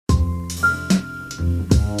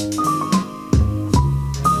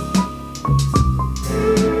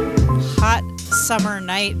summer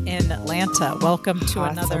night in Atlanta. Welcome to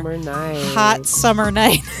another hot summer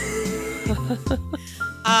night.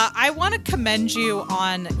 I want to commend you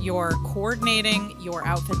on your coordinating your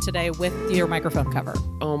outfit today with your microphone cover.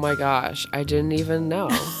 Oh my gosh, I didn't even know.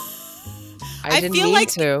 I didn't feel mean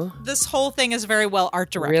like to. This whole thing is very well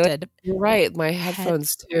art directed. Really? You're right. My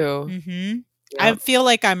headphones too. Mm-hmm. Yep. I feel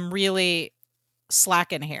like I'm really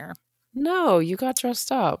slacking here. No, you got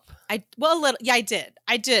dressed up. I did.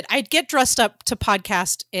 I'd get dressed up to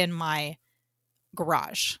podcast in my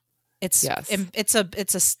garage. It's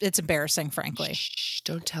embarrassing, frankly. Shh,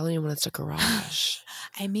 don't tell anyone it's a garage.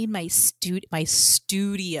 I mean my studio.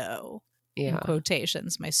 Yeah. In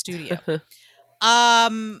quotations, my studio.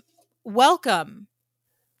 Welcome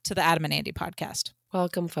to the Adam and Andy podcast.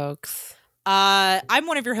 Welcome, folks. I'm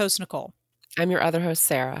one of your hosts, Nicole. I'm your other host,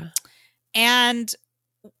 Sarah. And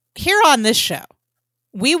here on this show,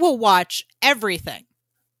 we will watch everything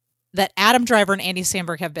that Adam Driver and Andy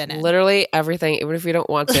Samberg have been in. Literally everything, even if we don't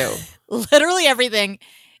want to. Literally everything,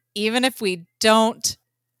 even if we don't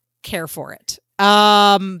care for it.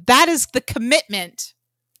 That is the commitment.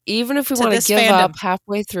 Even if we want to give up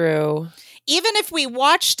halfway through. Even if we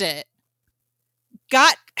watched it,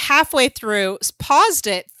 got halfway through, paused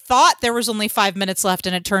it, thought there was only 5 minutes left,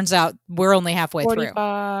 and it turns out we're only halfway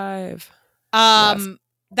 45. through. Yes.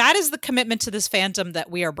 That is the commitment to this fandom that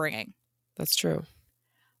we are bringing. That's true.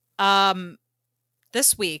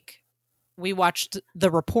 This week, we watched The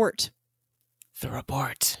Report. The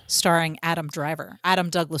Report. Starring Adam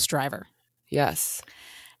Douglas Driver. Yes.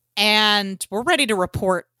 And we're ready to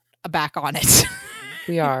report back on it.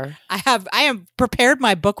 We are. I am prepared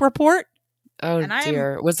my book report. Oh,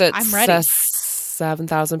 dear. Was it I'm ready.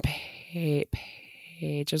 7,000 pages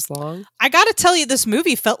long? I got to tell you, this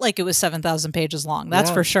movie felt like it was 7,000 pages long. That's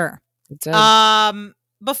for sure. It did.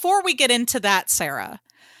 Before we get into that, Sarah,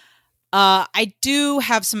 I do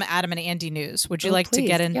have some Adam and Andy news. Would you like to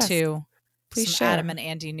get into some share. Adam and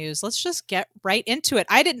Andy news? Let's just get right into it.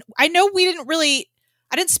 I didn't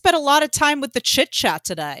spend a lot of time with the chit chat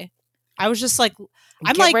today. I was just like,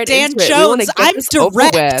 I'm like right Dan Jones. I'm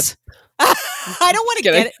direct. I don't want to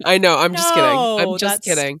get it. I know. I'm just kidding. I'm just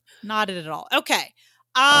kidding. Not it at all. Okay.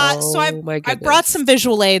 So I brought some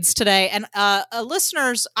visual aids today, and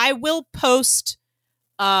listeners, I will post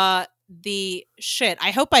the shit.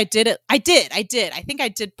 I hope I did it. I did. I think I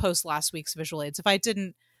did post last week's visual aids. If I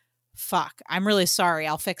didn't, fuck. I'm really sorry.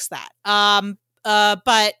 I'll fix that.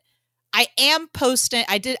 But I am posting.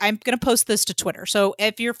 I'm going to post this to Twitter. So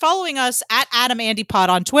if you're following us at AdamAndyPod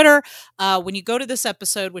on Twitter, when you go to this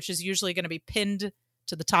episode, which is usually going to be pinned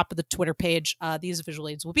to the top of the Twitter page, these visual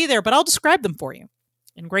aids will be there, but I'll describe them for you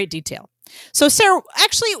in great detail. So Sarah, what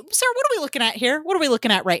are we looking at here? What are we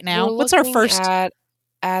looking at right now? What's our first? At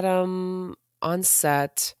Adam on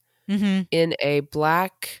set in a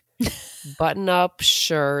black button-up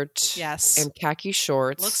shirt, and khaki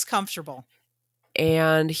shorts. Looks comfortable.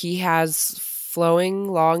 And he has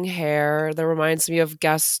flowing long hair that reminds me of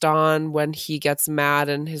Gaston when he gets mad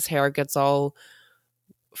and his hair gets all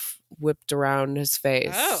whipped around his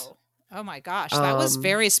face. Oh my gosh. That was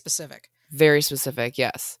very specific. Very specific,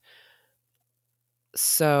 yes.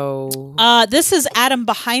 So this is Adam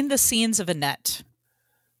behind the scenes of Annette.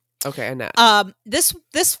 Okay, Annette.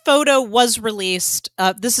 This photo was released.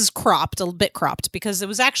 This is a bit cropped because it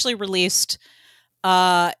was actually released.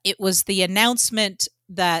 It was the announcement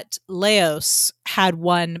that Leos had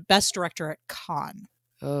won Best Director at Cannes.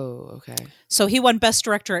 Oh, okay. So he won Best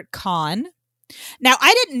Director at Cannes. Now,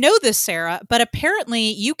 I didn't know this, Sarah, but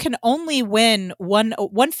apparently you can only win one.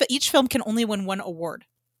 Each film can only win one award,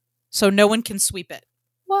 so no one can sweep it.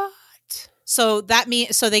 What? So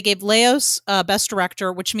they gave Leos Best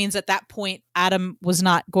Director, which means at that point Adam was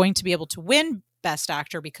not going to be able to win Best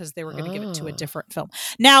Actor because they were going to give it to a different film.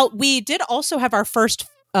 Now, we did also have our first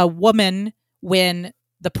woman win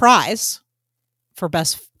the prize for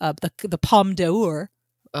best the Palme d'Or.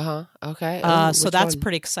 Okay. So that's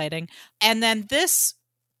pretty exciting. And then this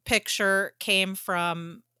picture came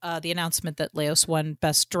from the announcement that Leos won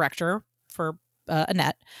Best Director for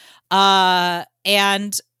Annette.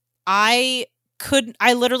 And I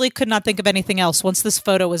literally could not think of anything else once this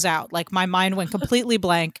photo was out. Like, my mind went completely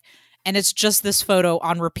blank. And it's just this photo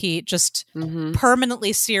on repeat, just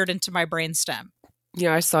permanently seared into my brainstem.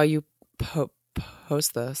 Yeah, I saw you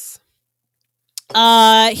post this.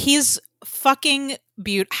 He's fucking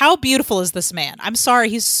beautiful. How beautiful is this man? I'm sorry,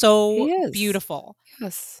 he's so beautiful.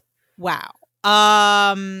 Yes. Wow.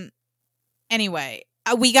 Anyway,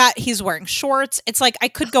 he's wearing shorts. It's like I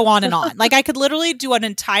could go on and on. Like I could literally do an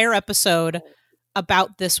entire episode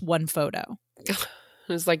about this one photo.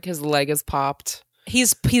 It's like his leg is popped.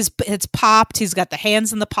 it's popped. He's got the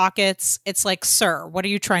hands in the pockets. It's like, sir, what are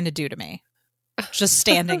you trying to do to me? Just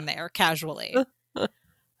standing there casually.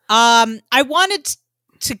 I wanted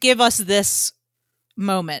to give us this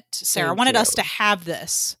moment, Sarah. I wanted us to have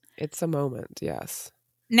this. It's a moment, yes.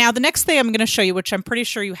 Now, the next thing I'm going to show you, which I'm pretty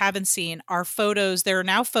sure you haven't seen, are photos. There are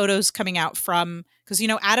now photos coming out from, because,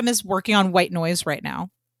 Adam is working on White Noise right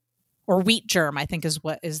now. Or Wheat Germ, I think is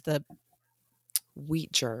what is the...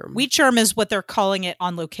 Wheat Germ. Wheat Germ is what they're calling it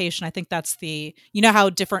on location. I think that's the... You know how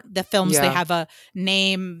different the films, they have a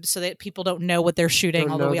name so that people don't know what they're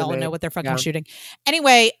shooting, although we all know what they're fucking shooting.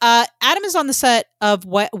 Anyway, Adam is on the set of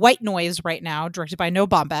White Noise right now, directed by Noah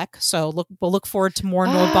Baumbach. So we'll look forward to more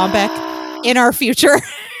Noah Baumbach in our future.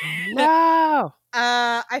 No.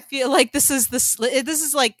 I feel like this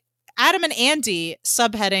is like Adam and Andy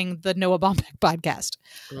subheading the Noah Baumbach podcast.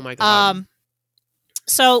 Oh my God.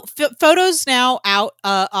 So photos now out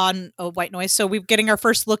on White Noise. So we're getting our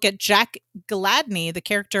first look at Jack Gladney, the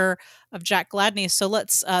character of Jack Gladney. So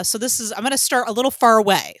let's. So this is. I'm going to start a little far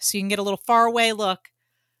away, so you can get a little far away look.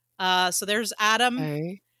 So there's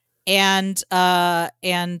Adam, and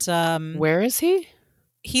where is he?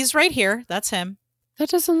 He's right here. That's him. That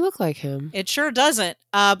doesn't look like him. It sure doesn't.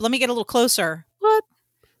 Let me get a little closer. What?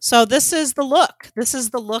 So this is the look. This is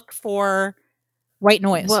the look for White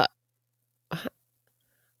Noise. What?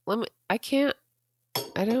 I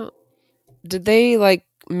don't. Did they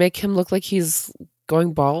make him look like he's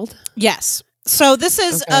going bald? Yes. So this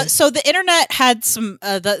is so the internet had some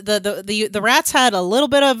the rats had a little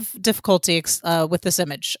bit of difficulty with this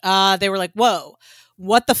image. They were like, "Whoa,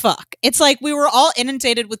 what the fuck?" It's like we were all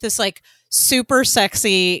inundated with this super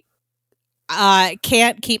sexy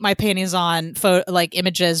can't keep my panties on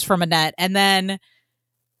images from a net, and then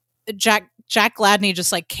Jack Gladney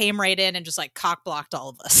just came right in and just cock blocked all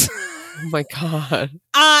of us. Oh my God.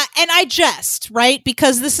 And I jest, right?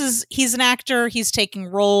 Because he's an actor, he's taking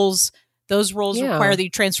roles. Those roles require that you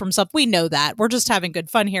transform himself. We know that. We're just having good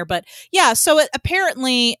fun here. But yeah, so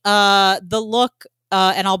apparently the look,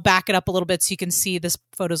 and I'll back it up a little bit so you can see this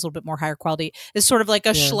photo's a little bit more higher quality, is sort of like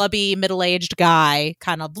a schlubby, middle-aged guy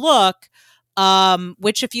kind of look.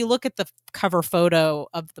 Which if you look at the cover photo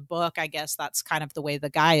of the book, I guess that's kind of the way the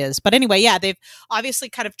guy is. But anyway, yeah, they've obviously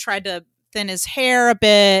kind of tried to thin his hair a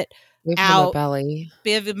bit, give him a belly,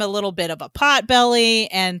 give him a little bit of a pot belly,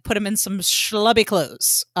 and put him in some schlubby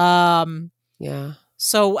clothes. Yeah.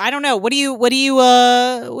 So I don't know. What do you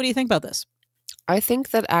think about this? I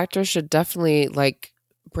think that actors should definitely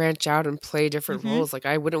branch out and play different roles.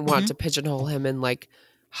 I wouldn't want to pigeonhole him in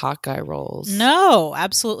hot guy roles. No,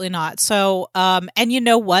 absolutely not. So, and you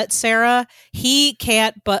know what, Sarah? He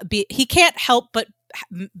can't help but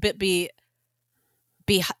be.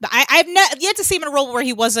 I've yet to see him in a role where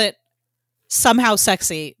he wasn't somehow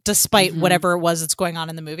sexy, despite whatever it was that's going on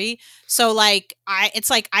in the movie. So,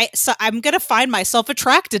 I'm gonna find myself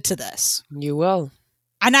attracted to this. You will,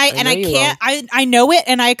 and I know it,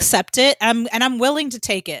 and I accept it. And I'm willing to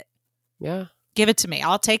take it. Yeah, give it to me.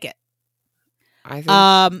 I'll take it. I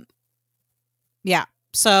think. Yeah.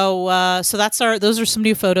 So those are some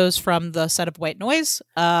new photos from the set of White Noise.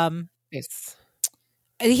 Nice.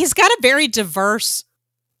 He's got a very diverse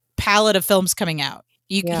palette of films coming out.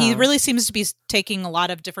 He really seems to be taking a lot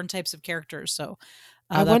of different types of characters. So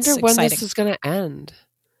I wonder when this is going to end.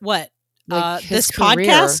 What? This career.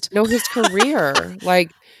 Podcast? No, his career.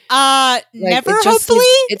 Never. Hopefully.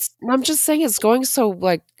 I'm just saying it's going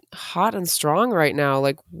so hot and strong right now.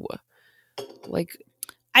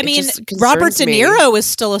 I mean, Robert De Niro is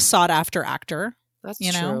still a sought after actor. That's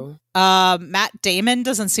true. Matt Damon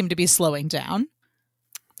doesn't seem to be slowing down.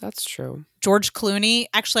 That's true. George Clooney,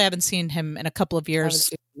 actually, I haven't seen him in a couple of years. I haven't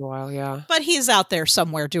seen him in a while, yeah. But he's out there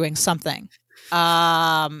somewhere doing something.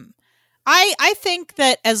 I think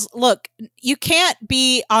that you can't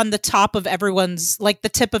be on the top of everyone's, the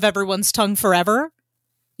tip of everyone's tongue forever,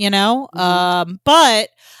 but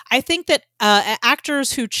I think that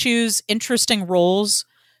actors who choose interesting roles,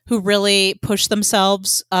 who really push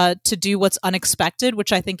themselves to do what's unexpected,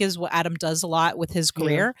 which I think is what Adam does a lot with his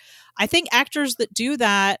career. Yeah. I think actors that do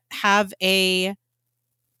that have a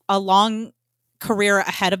long career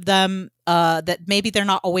ahead of them, that maybe they're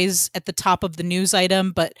not always at the top of the news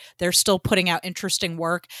item, but they're still putting out interesting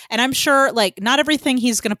work. And I'm sure not everything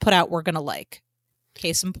he's going to put out we're going to like.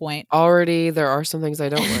 Case in point. Already there are some things I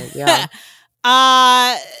don't like. Yeah.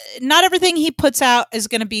 Not everything he puts out is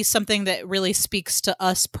going to be something that really speaks to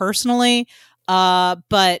us personally.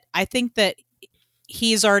 But I think that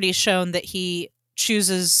he's already shown that he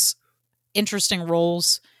chooses interesting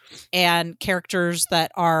roles and characters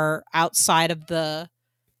that are outside of the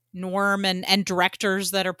Norm and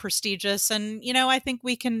directors that are prestigious. And, I think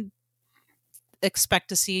we can expect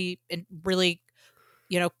to see really,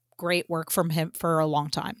 great work from him for a long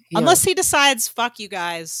time. Yeah. Unless he decides, fuck you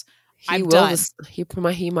guys, I'm done. He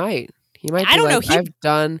might. He might I be don't like,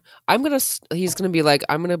 know. he's going to be like,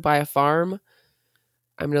 I'm going to buy a farm.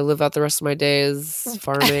 I'm going to live out the rest of my days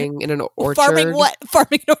farming in an orchard. Farming what?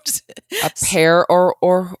 Farming a pear or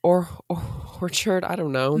orchard. I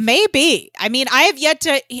don't know. Maybe. I mean, I have yet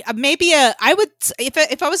to. I would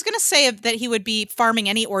if I was going to say that he would be farming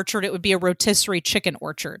any orchard, it would be a rotisserie chicken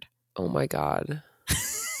orchard. Oh my god.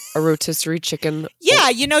 A rotisserie chicken. Yeah,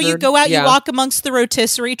 you go out, you walk amongst the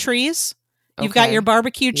rotisserie trees. You've got your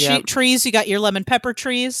barbecue trees. You got your lemon pepper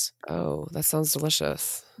trees. Oh, that sounds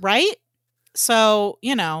delicious. Right? So,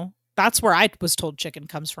 that's where I was told chicken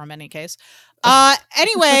comes from in any case.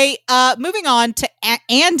 Anyway, moving on to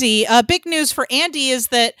Andy. Big news for Andy is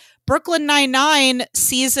that Brooklyn Nine-Nine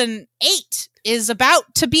season 8 is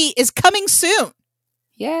coming soon.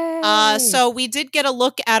 Yay. So we did get a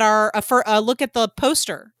look at look at the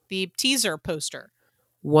poster, the teaser poster.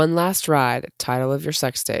 One Last Ride, title of your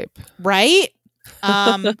sex tape. Right?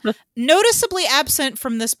 Noticeably absent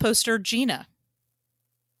from this poster, Gina.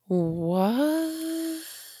 What?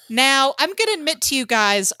 Now, I'm going to admit to you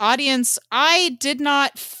guys, audience, I did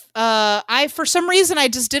not, for some reason, I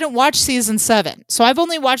just didn't watch season 7. So I've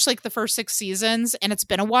only watched like the first 6 seasons and it's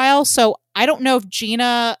been a while. So I don't know if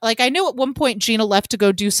Gina, I know at one point Gina left to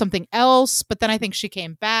go do something else, but then I think she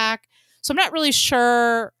came back. So I'm not really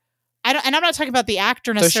sure. And I'm not talking about the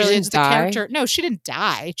actor necessarily. It's the character. No, she didn't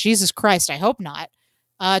die. Jesus Christ. I hope not.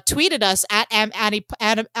 Tweeted us at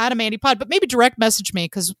Adam Andy Pod, but maybe direct message me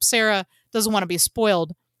because Sarah doesn't want to be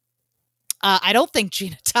spoiled. I don't think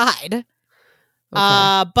Gina died,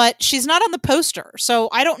 but she's not on the poster. So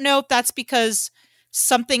I don't know if that's because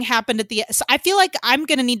something happened at the end. So I feel like I'm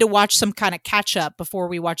going to need to watch some kind of catch up before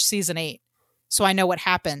we watch season 8. So I know what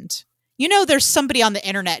happened. There's somebody on the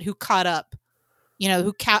internet who caught up,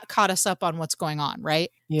 who caught us up on what's going on,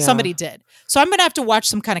 right? Yeah. Somebody did. So I'm going to have to watch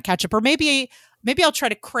some kind of catch up, or maybe I'll try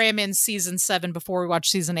to cram in season 7 before we watch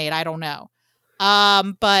season 8. I don't know.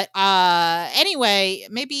 But anyway,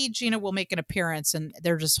 maybe Gina will make an appearance and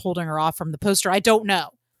they're just holding her off from the poster. I don't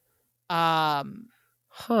know.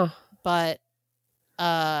 But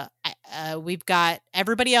we've got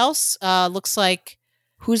everybody else. Looks like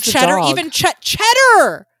who's the Cheddar? Dog? Even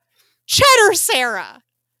Cheddar, Sarah.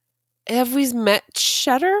 Have we met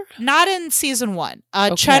Cheddar? Not in season 1.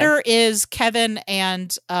 Okay. Cheddar is Kevin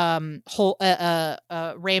and Raymond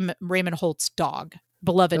Holt's dog.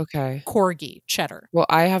 Beloved corgi, Cheddar. Well,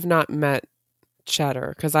 I have not met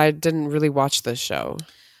Cheddar because I didn't really watch this show.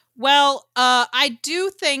 Well, I do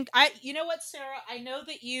think you know what, Sarah? I know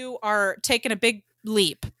that you are taking a big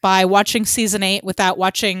leap by watching season 8 without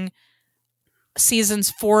watching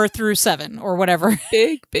seasons 4 through 7 or whatever.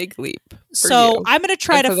 Big leap. So I'm gonna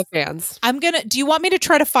try for the fans. Do you want me to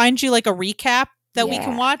try to find you like a recap that we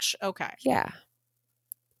can watch? Okay. Yeah.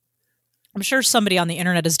 I'm sure somebody on the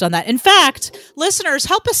internet has done that. In fact, listeners,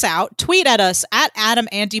 help us out. Tweet at us at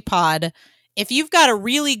AdamAndyPod. If you've got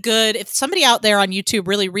if somebody out there on YouTube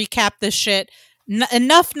really recap this shit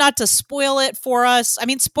enough not to spoil it for us. I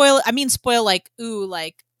mean, spoil like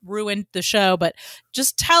ruined the show, but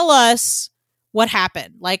just tell us what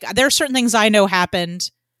happened. Like, there are certain things I know happened.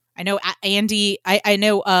 I know Andy, I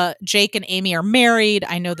know Jake and Amy are married.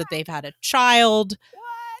 I know that they've had a child.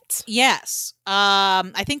 Yes.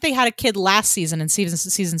 I think they had a kid last season in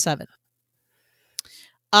season 7.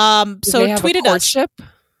 So tweeted us.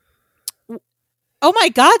 Oh my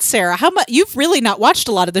God, Sarah, how much you've really not watched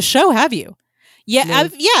a lot of the show, have you? Yeah. No.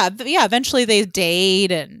 Yeah. Eventually they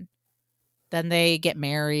date and then they get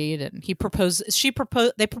married and they propose.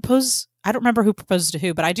 I don't remember who proposed to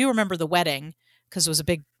who, but I do remember the wedding because it was a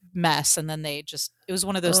big mess. And then it was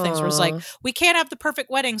one of those things where it's like, we can't have the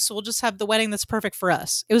perfect wedding, so we'll just have the wedding that's perfect for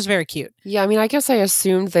us. It was very cute. Yeah, I mean, I guess I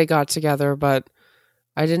assumed they got together, but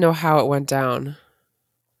I didn't know how it went down.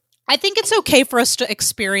 I think it's okay for us to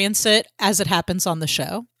experience it as it happens on the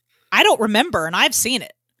show. I don't remember, and I've seen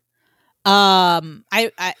it.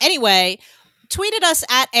 Anyway, tweeted us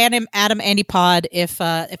at AdamAndyPod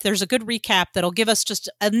if there's a good recap that'll give us just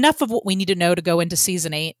enough of what we need to know to go into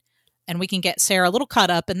season 8. And we can get Sarah a little caught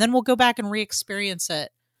up, and then we'll go back and re-experience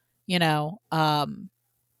it,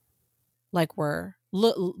 like we're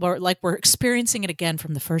experiencing it again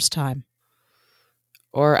from the first time,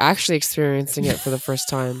 or actually experiencing it for the first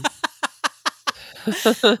time.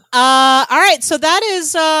 All right, so that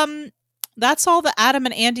is that's all the Adam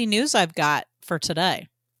and Andy news I've got for today.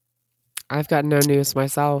 I've got no news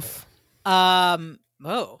myself.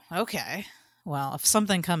 Oh, okay. Well, if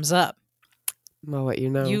something comes up, I'll let you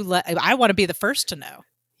know. I want to be the first to know.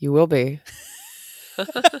 You will be.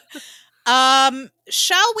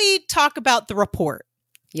 Shall we talk about the report?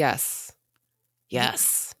 Yes.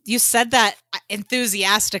 Yes. You said that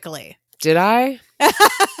enthusiastically. Did I?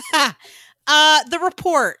 The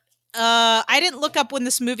report. I didn't look up when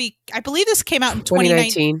this movie. I believe this came out in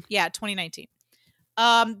 2019. Yeah, 2019.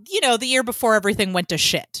 The year before everything went to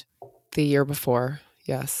shit. The year before,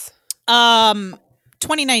 yes.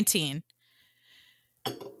 2019.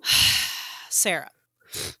 Sarah,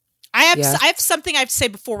 I have something I have to say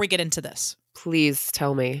before we get into this. Please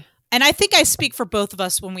tell me. And I think I speak for both of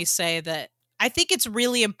us when we say that I think it's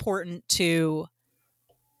really important to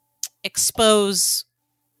expose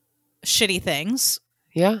shitty things.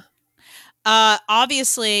 Yeah.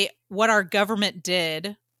 Obviously, what our government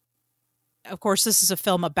did, of course, this is a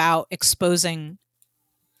film about exposing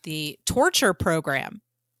the torture program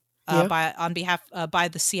by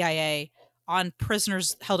the CIA on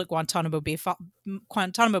prisoners held at Guantanamo Bay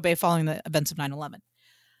following the events of 9/11.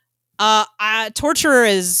 Torture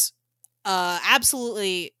is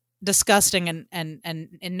absolutely disgusting and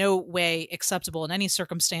in no way acceptable in any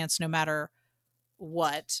circumstance, no matter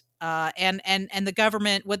what. And the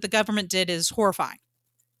government, what the government did is horrifying.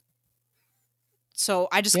 So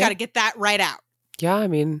I just got to get that right out. Yeah, I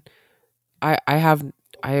mean, I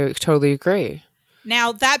totally agree.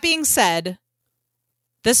 Now, that being said,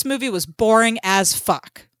 this movie was boring as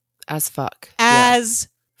fuck. As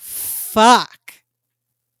fuck.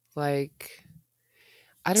 Like,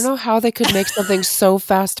 I don't know how they could make something so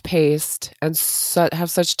fast-paced and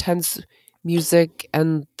have such tense music,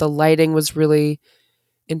 and the lighting was really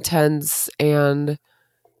intense, but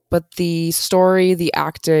the story, the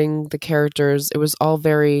acting, the characters, it was all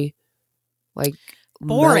very, like,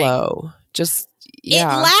 boring. Mellow. Just,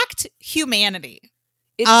 yeah. It lacked humanity.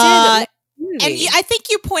 It did. And I think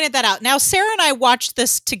you pointed that out. Now, Sarah and I watched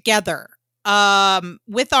this together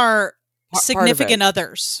with our significant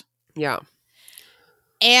others. Yeah.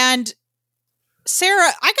 And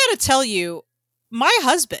Sarah, I got to tell you, my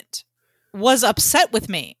husband was upset with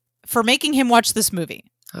me for making him watch this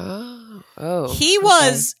movie. Oh. He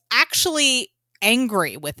was actually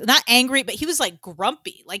angry not angry, but he was like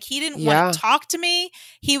grumpy. Like he didn't want to talk to me.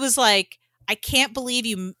 He was like, I can't believe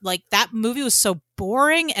you, like, that movie was so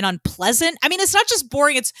boring and unpleasant. I mean, it's not just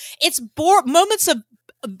boring, it's moments of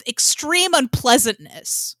extreme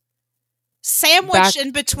unpleasantness sandwiched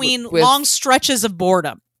in between long stretches of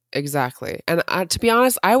boredom. Exactly. And to be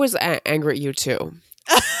honest, I was angry at you too.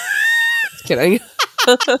 Just kidding.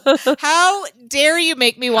 How dare you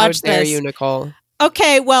make me watch this? How dare you, Nicole?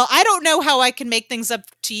 Okay, well, I don't know how I can make things up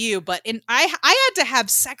to you, but I had to have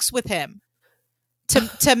sex with him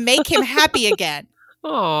to make him happy again.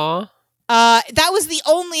 Aww. That was the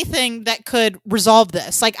only thing that could resolve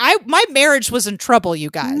this. Like, my marriage was in trouble, you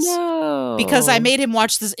guys. No. Because I made him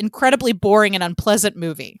watch this incredibly boring and unpleasant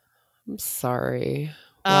movie. I'm sorry.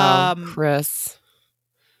 Wow, Chris.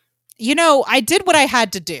 I did what I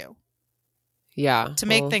had to do. Yeah. To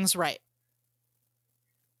make things right.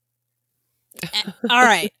 All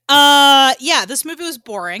right. Yeah, this movie was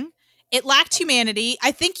boring. It lacked humanity.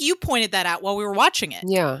 I think you pointed that out while we were watching it.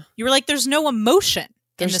 Yeah. You were like, there's no emotion.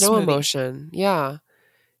 There's no emotion. Yeah.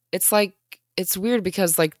 It's like, it's weird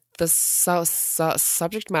because like the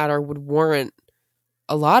subject matter would warrant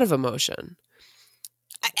a lot of emotion.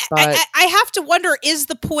 I have to wonder, is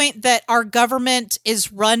the point that our government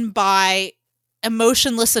is run by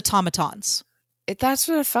emotionless automatons? That's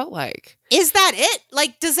what it felt like. Is that it?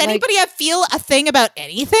 Like, does anybody feel a thing about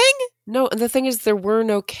anything? No, and the thing is, there were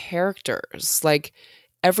no characters. Like,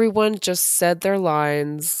 everyone just said their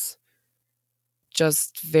lines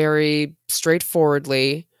just very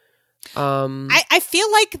straightforwardly. I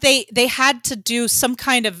feel like they had to do some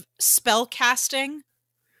kind of spell casting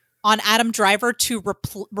on Adam Driver to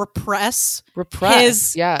repress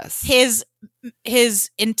his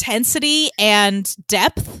intensity and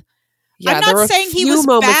depth. Yeah, I'm not saying he was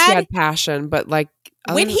moments bad. He had passion, but like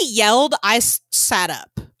when he yelled, I sat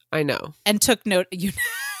up. I know and took note.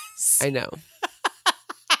 I know.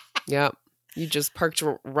 Yep, you just perked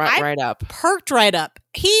right up. Perked right up.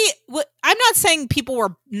 I'm not saying people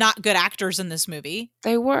were not good actors in this movie.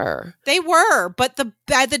 They were, but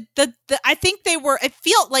I think they were. It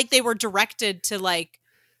felt like they were directed to like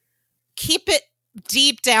keep it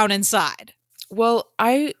deep down inside. Well,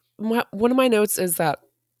 one of my notes is that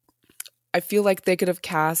I feel like they could have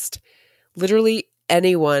cast literally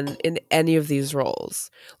anyone in any of these roles.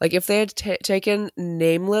 Like if they had taken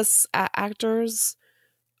nameless actors,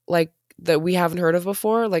 like that we haven't heard of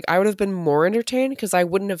before, like I would have been more entertained because I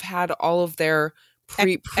wouldn't have had all of their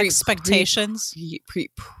expectations,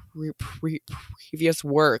 previous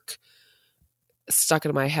work stuck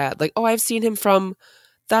in my head. Like, oh, I've seen him from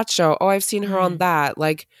that show. Oh, I've seen her on that.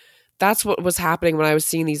 Like, that's what was happening when I was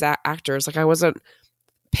seeing these actors. Like, I wasn't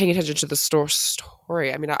paying attention to the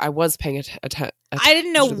story. I mean, I was paying attention I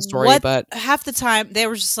didn't know to the story, but half the time they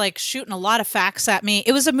were just like shooting a lot of facts at me.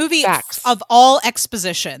 It was a movie facts. of all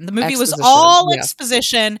exposition. The movie was all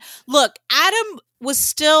exposition. Look, Adam was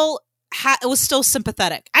still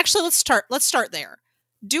sympathetic. Actually, let's start there.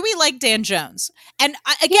 Do we like Dan Jones? And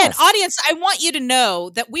again, audience, I want you to know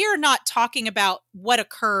that we are not talking about what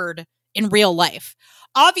occurred in real life.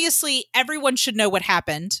 Obviously, everyone should know what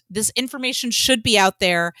happened. This information should be out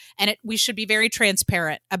there, and we should be very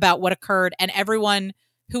transparent about what occurred. And everyone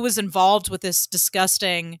who was involved with this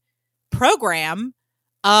disgusting program,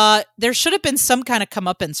 there should have been some kind of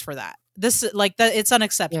comeuppance for that. It's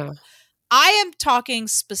unacceptable. Yeah. I am talking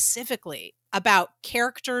specifically about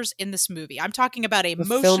characters in this movie. I'm talking about a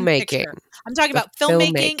motion picture. I'm talking about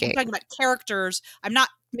filmmaking. I'm talking about characters. I'm not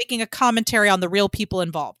making a commentary on the real people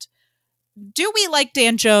involved. Do we like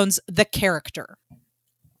Dan Jones, the character?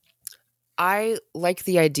 I like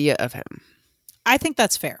the idea of him. I think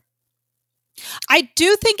that's fair. I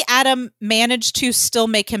do think Adam managed to still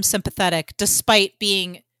make him sympathetic despite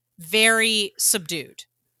being very subdued.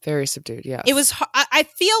 Very subdued, yes. It was. I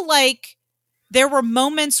feel like there were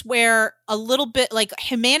moments where a little bit like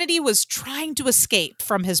humanity was trying to escape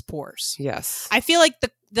from his pores. Yes. I feel like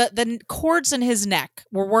the cords in his neck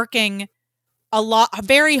were working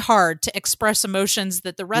very hard to express emotions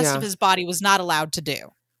that the rest of his body was not allowed to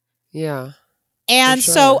do. Yeah. And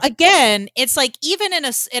so again, it's like even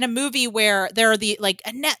in a movie where there are like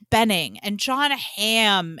Annette Bening and John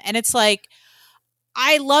Hamm, and it's like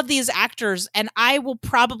I love these actors, and I will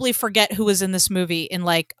probably forget who was in this movie in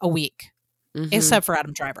like a week, except for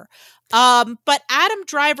Adam Driver. But Adam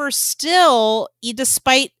Driver still,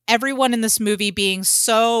 despite everyone in this movie being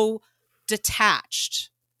so detached,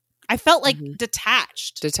 I felt like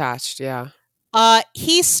detached. Detached, yeah.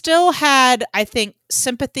 He still had, I think,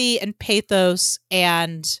 sympathy and pathos,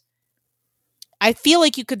 and I feel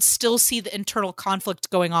like you could still see the internal conflict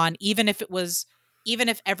going on, even if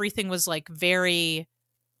everything was like very.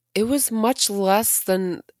 It was much less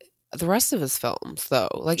than the rest of his films, though.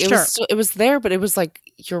 Like it was there, but it was like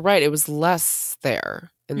you're right. It was less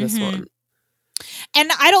there in this one. And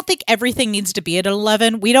I don't think everything needs to be at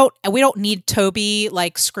 11. We don't need Toby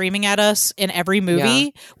like screaming at us in every movie.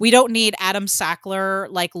 Yeah. We don't need Adam Sackler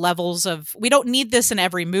like levels of. We don't need this in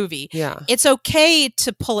every movie. Yeah, it's okay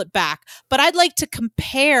to pull it back. But I'd like to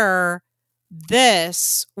compare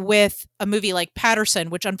this with a movie like Patterson,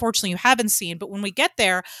 which unfortunately you haven't seen. But when we get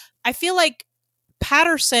there, I feel like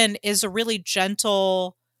Patterson is a really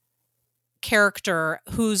gentle character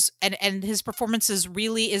who's and his performances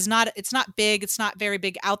really it's not big, it's not very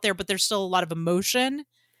big out there, but there's still a lot of emotion.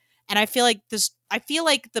 And I feel like this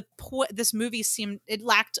movie it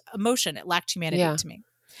lacked emotion, it lacked humanity to me.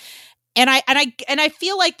 And I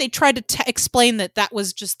feel like they tried to explain that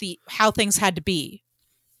was just how things had to be,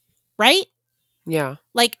 right? Yeah.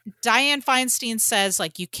 Like Dianne Feinstein says,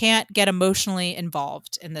 like, you can't get emotionally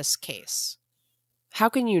involved in this case. How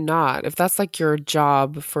can you not? If that's like your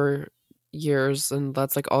job for years and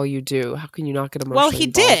that's like all you do, how can you not get emotionally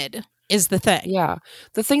involved? Did is the thing. Yeah.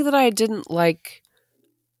 The thing that I didn't like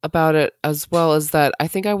about it as well is that I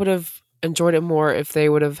think I would have enjoyed it more if they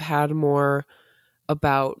would have had more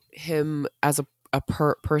about him as a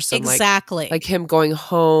person. Exactly. Like him going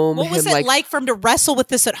home. What was it like for him to wrestle with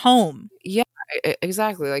this at home? Yeah,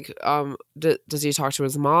 exactly. Like, does he talk to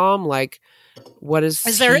his mom? Like, what is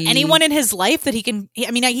there anyone in his life that he can,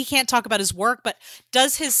 I mean, he can't talk about his work, but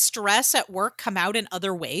does his stress at work come out in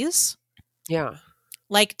other ways? Yeah.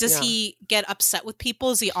 Like, does he get upset with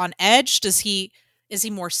people? Is he on edge? Is he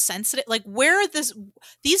more sensitive? Like,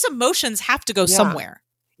 these emotions have to go somewhere.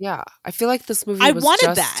 Yeah. I feel like this movie I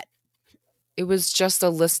wanted that. It was just a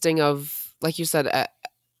listing of, like you said,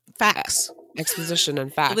 facts. Exposition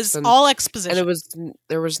and facts. It was all exposition. And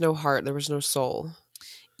there was no heart. There was no soul.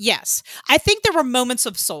 Yes. I think there were moments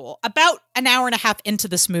of soul. About an hour and a half into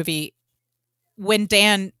this movie, when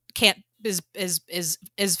Dan is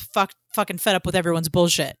fucking fed up with everyone's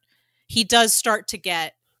bullshit, he does start to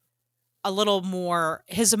get a little more,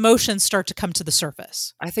 his emotions start to come to the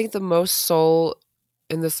surface. I think the most soul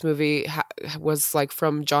in this movie was like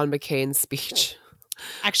from John McCain's speech.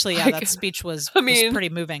 Actually, yeah, that speech was pretty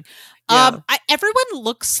moving. Yeah. Everyone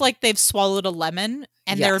looks like they've swallowed a lemon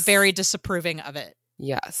and they're very disapproving of it.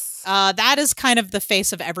 Yes. That is kind of the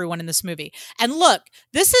face of everyone in this movie. And look,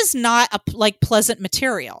 this is not pleasant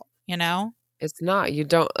material, you know? It's not. You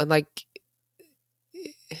don't like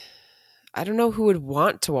I don't know who would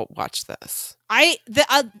want to watch this. I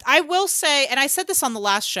will say, and I said this on the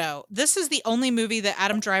last show, this is the only movie that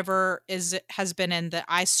Adam Driver has been in that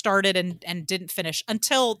I started and didn't finish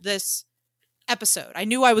until this episode. I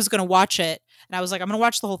knew I was going to watch it, and I was like, I'm going to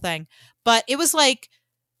watch the whole thing. But it was like,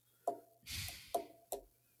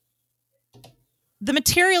 the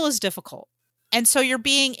material is difficult. And so you're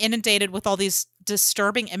being inundated with all these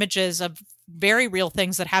disturbing images of very real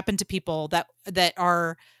things that happen to people that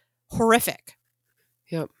are horrific.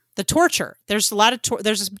 Yep. The torture. There's a lot of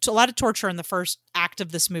torture in the first act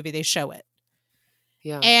of this movie. They show it.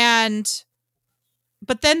 Yeah.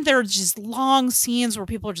 But then there's just long scenes where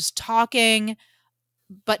people are just talking,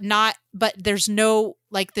 but there's no,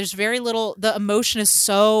 like, there's very little, the emotion is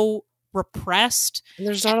so repressed. And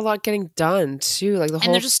there's not a lot getting done too. Like the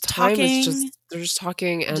whole time is just, they're just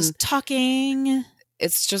talking and just talking.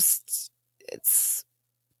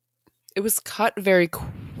 It was cut very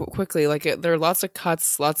quickly. Like there are lots of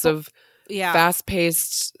cuts, lots of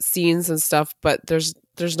fast-paced scenes and stuff, but there's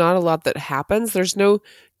not a lot that happens. There's no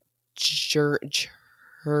journey.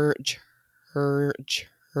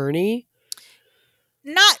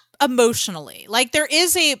 Not emotionally. Like, there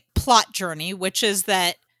is a plot journey, which is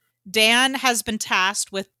that Dan has been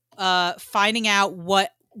tasked with finding out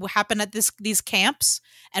what happened at these camps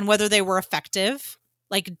and whether they were effective.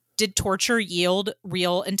 Like, did torture yield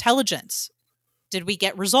real intelligence? Did we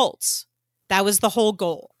get results? That was the whole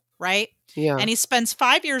goal, right? Yeah. And he spends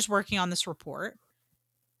 5 years working on this report,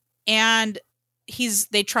 and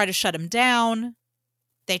they try to shut him down.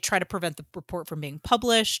 They try to prevent the report from being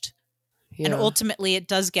published. Yeah. And ultimately it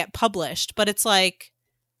does get published, but it's like,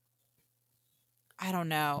 I don't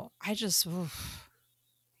know. I just, oof.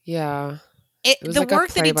 Yeah. The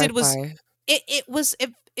work that he did was, it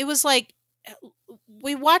was like,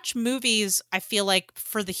 we watch movies, I feel like,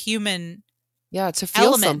 for the human to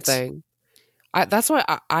feel something. That's why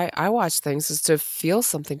I watch things, is to feel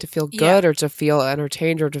something, to feel good, or to feel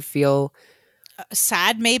entertained, or to feel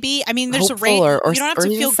sad, maybe. I mean, there's hopeful, a range. Or you don't have to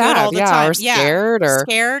feel sad, good all the time. Or scared, or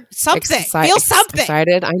scared. Something. Feel something.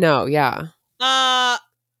 Excited. I know. Yeah.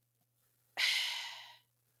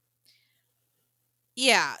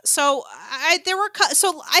 Yeah. So I feel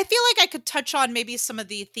like I could touch on maybe some of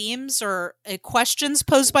the themes or questions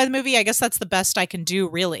posed by the movie. I guess that's the best I can do,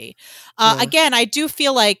 really. Again, I do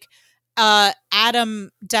feel like Adam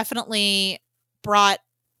definitely brought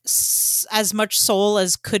as much soul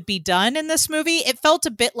as could be done in this movie. It felt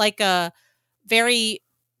a bit like a very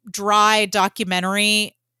dry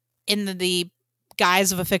documentary in the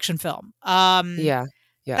guise of a fiction film. Yeah.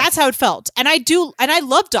 That's how it felt. And I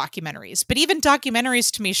love documentaries, but even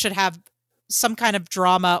documentaries to me should have some kind of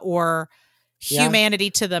drama or humanity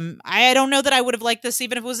to them. I don't know that I would have liked this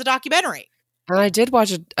even if it was a documentary. And I did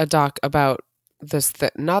watch a doc about this,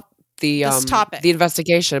 not this topic, the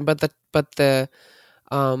investigation, but the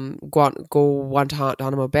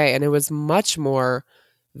Guantanamo Bay, and it was much more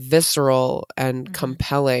visceral and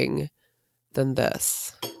compelling than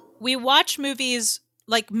this. We watch movies,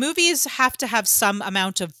 like, movies have to have some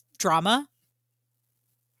amount of drama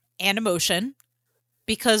and emotion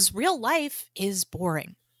because real life is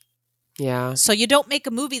boring. Yeah. So you don't make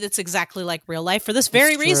a movie that's exactly like real life for this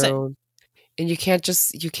very reason. And you can't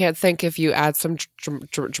think if you add some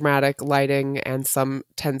dramatic lighting and some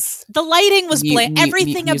tense. The lighting was bland.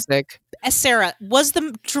 Everything music. Sarah, was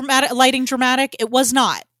the lighting dramatic? It was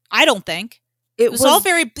not. I don't think. It was all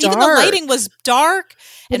very dark. Even the lighting was dark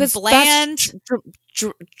and bland.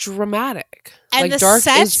 Dramatic. And like, the dark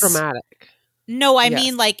sets, is dramatic. No, I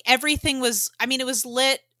mean, like, everything was. I mean, it was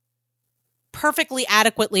lit perfectly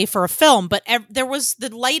adequately for a film, but there was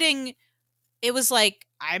the lighting. It was like,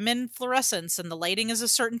 I'm in fluorescence and the lighting is a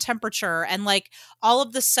certain temperature, and like all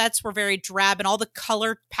of the sets were very drab and all the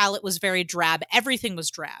color palette was very drab. Everything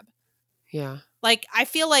was drab. Yeah. Like, I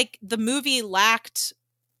feel like the movie lacked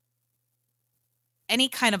any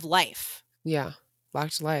kind of life. Yeah.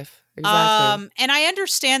 Lacked life. Exactly. And I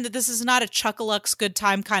understand that this is not a Chuckalux good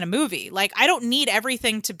time kind of movie. Like, I don't need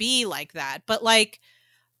everything to be like that, but like,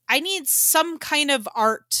 I need some kind of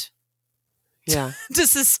art to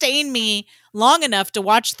sustain me long enough to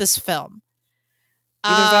watch this film.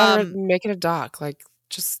 Either that or make it a doc. Like,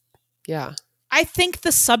 just, yeah. I think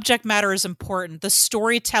the subject matter is important. The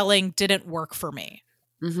storytelling didn't work for me.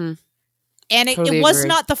 Mm-hmm. And it was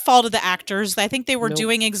not the fault of the actors. I think they were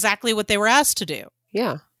doing exactly what they were asked to do.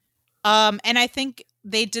 Yeah. And I think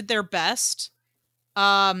they did their best.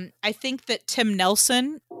 I think that Tim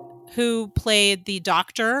Nelson, who played the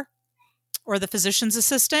doctor or the physician's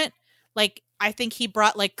assistant, like, I think he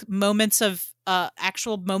brought like moments of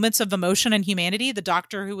actual moments of emotion and humanity. The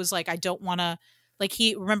doctor who was like, I don't want to, Like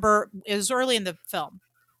remember it was early in the film,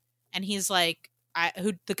 and he's like,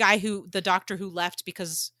 the doctor who left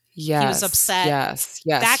because he was Yes, upset. yes,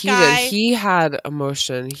 yes. That He did. guy. He had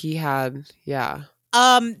emotion. He had, yeah.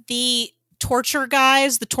 The torture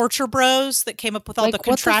guys, the torture bros that came up with all the Like,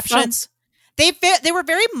 what the fuck? contraptions. They were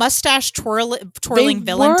very mustache They twirling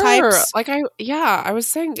villain were types. like, I was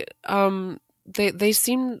saying, they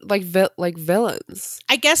seemed like villains.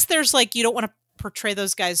 I guess there's like, you don't want to portray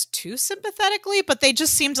those guys too sympathetically, but they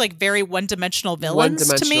just seemed like very one-dimensional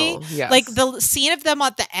villains to me. Yes. Like the scene of them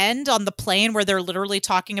at the end on the plane where they're literally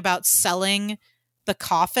talking about selling the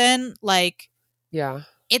coffin, like, yeah,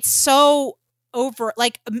 it's so over,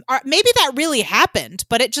 like, maybe that really happened,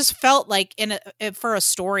 but it just felt like for a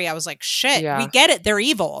story I was like, shit, we get it, they're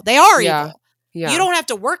evil, they are evil. You don't have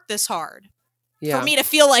to work this hard for me to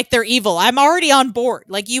feel like they're evil. I'm already on board.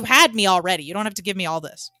 Like, you had me already, you don't have to give me all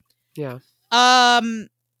this.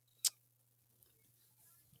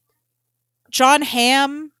 John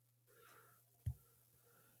Hamm.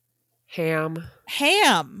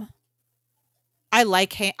 I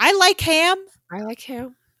like Ham. I like Ham.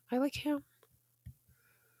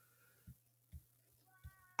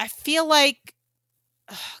 I feel like,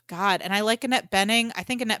 oh God, and I like Annette Bening. I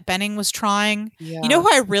think Annette Bening was trying. Yeah. You know who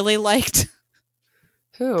I really liked?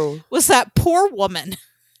 Who? Was that poor woman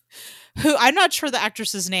who, I'm not sure the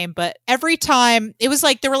actress's name, but every time it was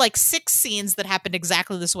like there were like 6 scenes that happened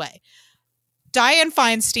exactly this way. Dianne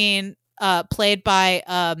Feinstein, played by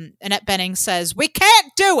Annette Bening, says, "We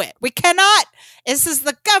can't do it. We cannot. This is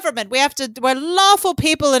the government. We're lawful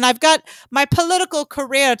people, and I've got my political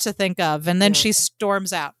career to think of." And then she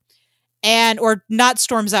storms out. Or not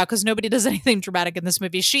storms out, because nobody does anything dramatic in this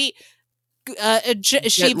movie. She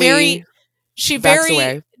very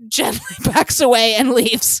gently backs away and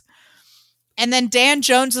leaves. And then Dan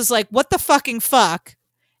Jones is like, "What the fucking fuck?"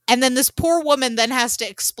 And then this poor woman then has to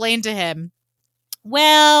explain to him,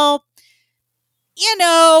 well,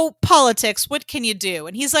 politics, what can you do?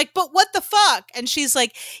 And he's like, "But what the fuck?" And she's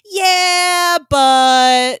like, "Yeah,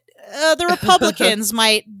 but the Republicans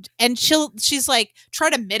might," and she's like,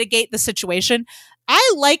 try to mitigate the situation.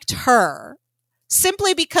 I liked her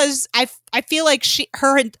simply because I feel like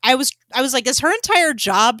I was like, is her entire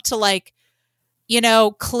job to, like,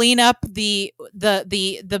 clean up the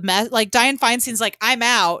mess? Like, Dianne Feinstein's like, "I'm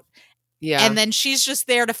out." Yeah. And then she's just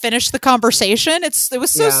there to finish the conversation. It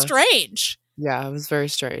was so strange. Yeah, it was very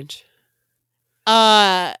strange.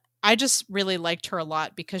 I just really liked her a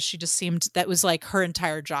lot because she just seemed, that was like her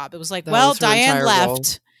entire job. It was like, well, Dianne left. Role.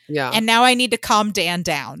 Yeah. And now I need to calm Dan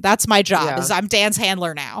down. That's my job, is I'm Dan's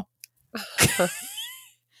handler now.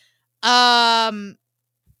 I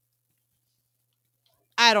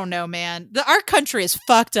don't know, man. Our country is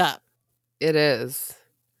fucked up. It is.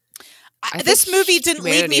 This movie didn't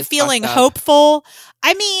leave me feeling hopeful.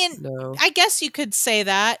 I mean, no. I guess you could say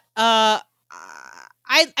that. I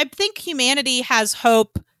think humanity has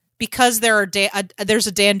hope because there's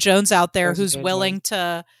a Dan Jones out there who's willing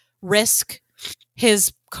to risk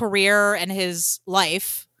his career and his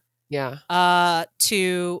life. Yeah. I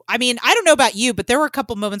mean, I don't know about you, but there were a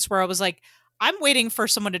couple moments where I was like, I'm waiting for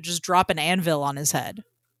someone to just drop an anvil on his head.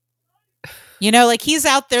 Like, he's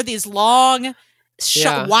out there, these long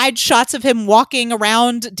wide shots of him walking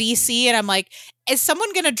around DC, and I'm like, is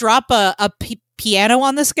someone gonna drop a piano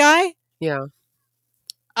on this guy? Yeah.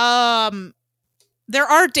 There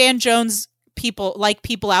are Dan Jones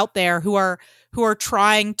people out there who are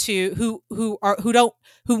trying to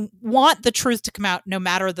who want the truth to come out no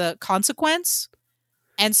matter the consequence.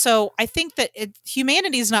 And so I think that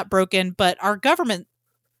humanity is not broken, but our government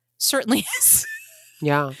certainly is.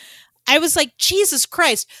 Yeah. I was like, Jesus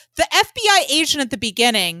Christ. The FBI agent at the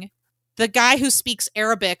beginning, the guy who speaks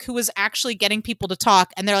Arabic, who was actually getting people to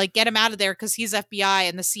talk, and they're like, get him out of there because he's FBI,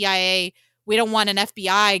 and the CIA, we don't want an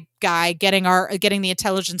FBI guy getting the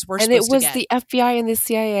intelligence we're supposed to get. And it was the FBI and the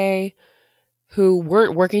CIA who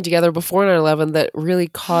weren't working together before 9/11 that really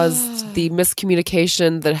caused the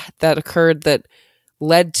miscommunication that occurred, that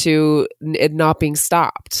led to it not being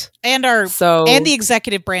stopped. And the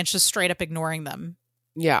executive branch is straight up ignoring them.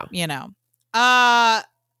 Yeah. I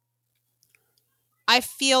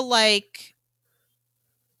feel like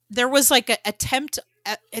there was like an attempt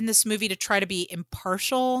in this movie to try to be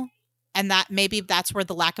impartial, and that maybe that's where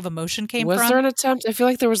the lack of emotion came from. Was there an attempt? I feel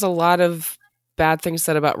like there was a lot of bad things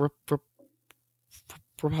said about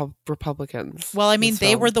Republicans. Well, I mean,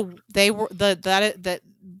 they were that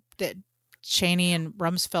Cheney and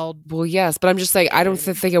Rumsfeld. Well, yes, but I'm just saying, I don't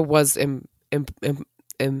think it was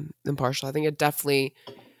impartial. I think it definitely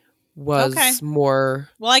was more.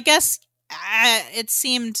 Well, I guess it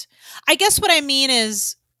seemed. I guess what I mean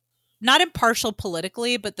is, not impartial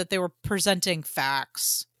politically, but that they were presenting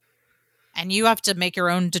facts. And you have to make your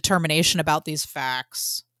own determination about these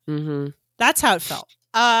facts. Mm-hmm. That's how it felt.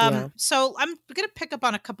 Yeah. So I'm going to pick up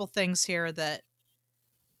on a couple things here that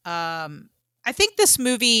I think this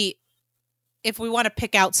movie, if we want to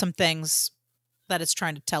pick out some things that it's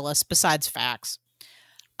trying to tell us besides facts,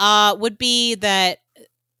 would be that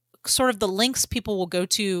sort of the links people will go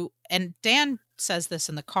to, and Dan says this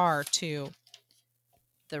in the car to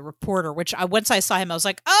the reporter, which once I saw him, I was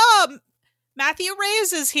like, oh, Matthew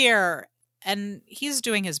Reyes is here. And he's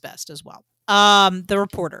doing his best as well. The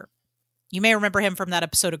reporter. You may remember him from that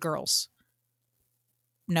episode of Girls.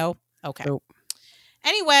 No? Okay. Nope.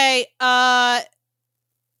 Anyway,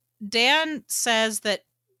 Dan says that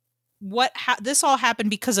this all happened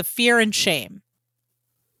because of fear and shame.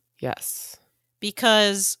 Yes.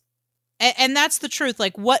 Because, and that's the truth.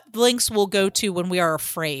 Like, what links we'll go to when we are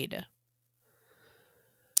afraid.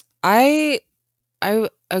 I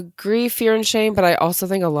agree, fear and shame, but I also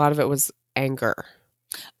think a lot of it was anger.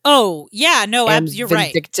 Oh, yeah, no, you're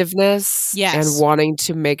right. Vindictiveness, yes, and wanting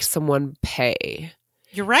to make someone pay.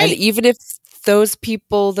 You're right. And even if those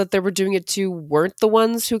people that they were doing it to weren't the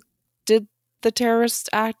ones who did the terrorist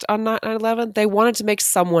act on 9/11, they wanted to make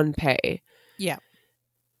someone pay. Yeah.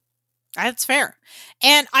 That's fair.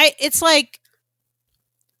 And it's like,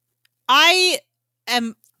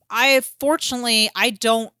 fortunately, I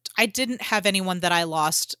didn't have anyone that I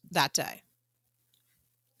lost that day.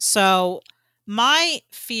 So my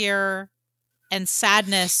fear and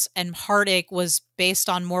sadness and heartache was based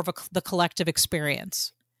on more of the collective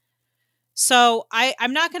experience. So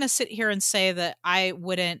I'm not going to sit here and say that I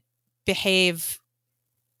wouldn't behave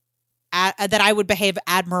that I would behave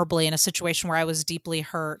admirably in a situation where I was deeply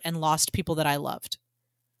hurt and lost people that I loved.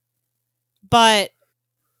 But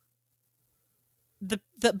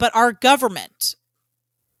but our government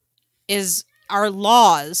our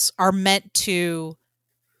laws are meant to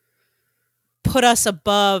put us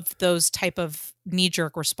above those type of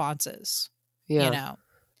knee-jerk responses. Yeah. You know.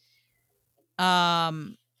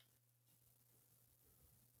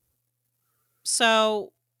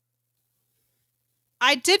 So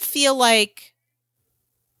I did feel like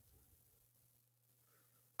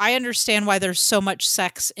I understand why there's so much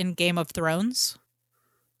sex in Game of Thrones,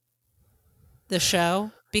 the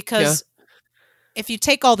show, because if you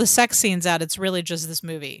take all the sex scenes out, it's really just this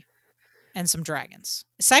movie and some dragons.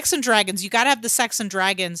 Sex and dragons. You got to have the sex and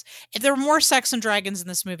dragons. If there were more sex and dragons in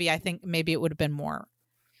this movie, I think maybe it would have been more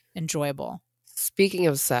enjoyable. Speaking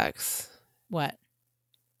of sex. What?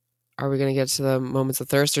 Are we going to get to the moments of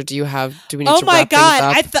thirst, or do we need to wrap things up? Oh my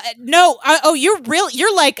God. No.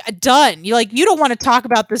 You're like done. You don't want to talk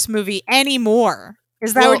about this movie anymore.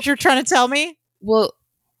 Is that what you're trying to tell me? Well,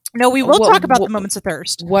 no, we will talk about the moments of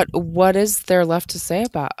thirst. What is there left to say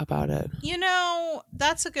about it?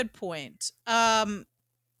 That's a good point.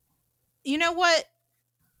 You know what?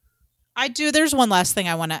 There's one last thing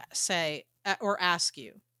I want to say or ask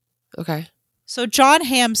you. Okay. So John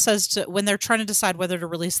Hamm says when they're trying to decide whether to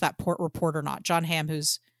release that report or not, John Hamm,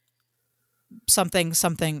 who's something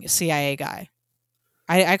CIA guy.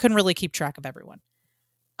 I couldn't really keep track of everyone.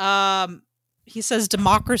 He says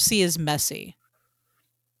democracy is messy.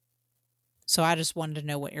 So I just wanted to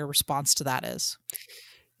know what your response to that is.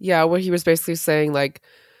 Yeah, what he was basically saying, like,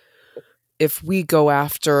 if we go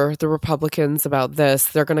after the Republicans about this,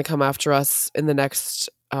 they're going to come after us in the next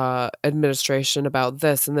administration about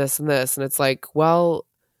this and this and this. And it's like, well,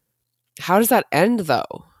 how does that end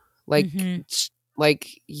though? Like,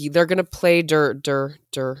 they're going to play dirty.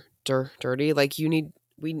 Like it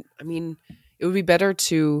would be better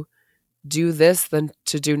to do this than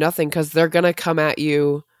to do nothing, because they're going to come at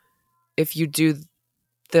you if you do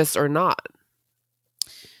this or not.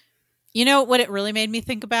 You know what it really made me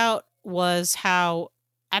think about was how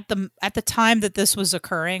at the time that this was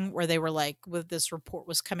occurring, where they were like, with this report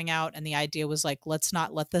was coming out, and the idea was like, let's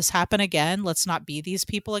not let this happen again. Let's not be these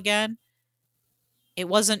people again. It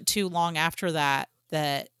wasn't too long after that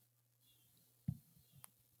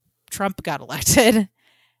Trump got elected.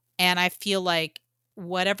 And I feel like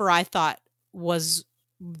whatever I thought was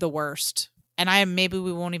the worst, and maybe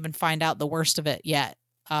we won't even find out the worst of it yet.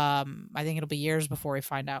 I think it'll be years before we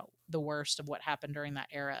find out the worst of what happened during that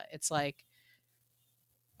era. It's like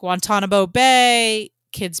Guantanamo Bay,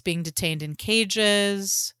 kids being detained in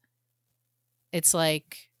cages. It's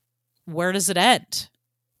like, where does it end?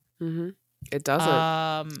 Mm-hmm. It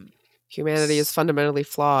doesn't. Humanity is fundamentally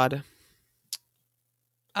flawed.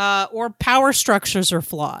 Or power structures are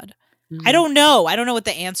flawed. Mm-hmm. I don't know. I don't know what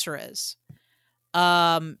the answer is.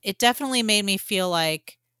 It definitely made me feel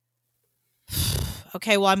like,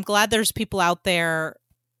 okay, well, I'm glad there's people out there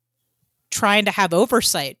trying to have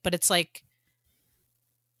oversight, but it's like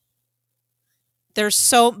there's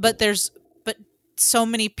so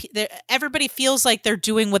many everybody feels like they're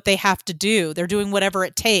doing what they have to do. They're doing whatever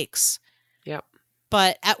it takes. Yep.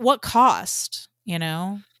 But at what cost,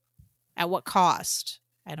 At what cost?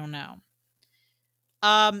 I don't know.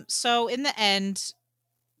 So in the end,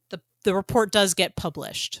 the report does get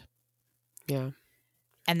published. Yeah.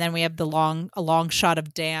 And then we have a long shot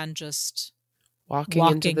of Dan just walking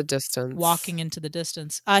into the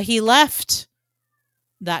distance. He left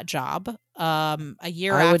that job a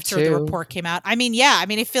year after the report came out. I mean, yeah. I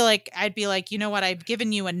mean, I feel like I'd be like, you know what? I've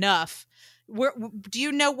given you enough. Do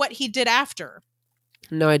you know what he did after?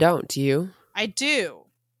 No, I don't. Do you? I do.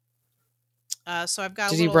 So I've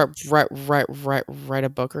got. Did he write a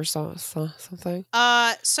book or something?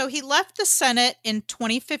 So he left the Senate in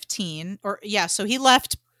 2015, So he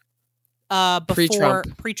left before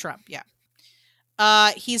pre-Trump. Yeah.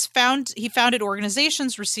 He founded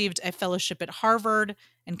organizations, received a fellowship at Harvard,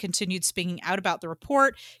 and continued speaking out about the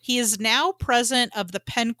report. He is now president of the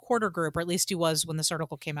Penn Quarter Group, or at least he was when this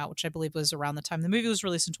article came out, which I believe was around the time the movie was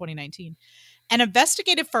released in 2019. An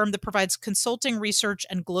investigative firm that provides consulting, research,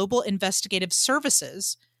 and global investigative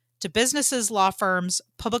services to businesses, law firms,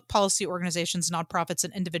 public policy organizations, nonprofits,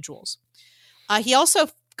 and individuals. He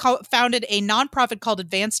also founded a nonprofit called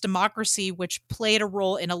Advanced Democracy, which played a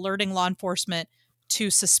role in alerting law enforcement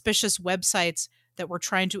to suspicious websites that were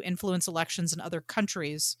trying to influence elections in other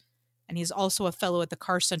countries. And he's also a fellow at the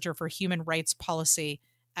Carr Center for Human Rights Policy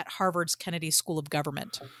at Harvard's Kennedy School of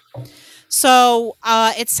Government. So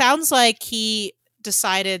it sounds like he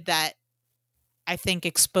decided that, I think,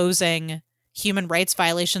 exposing human rights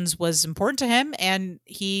violations was important to him, and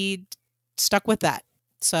he stuck with that.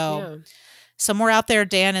 So somewhere out there,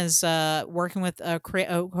 Dan is working with,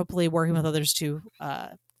 hopefully working with others to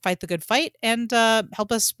fight the good fight and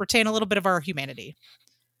help us retain a little bit of our humanity.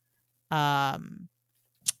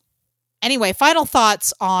 Anyway, final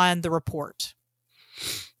thoughts on the report.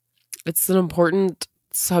 It's an important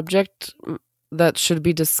subject that should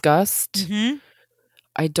be discussed. Mm-hmm.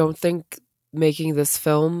 I don't think making this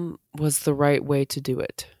film was the right way to do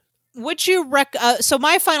it. Would you so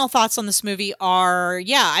my final thoughts on this movie are,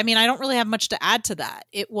 I mean, I don't really have much to add to that.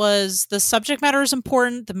 The subject matter is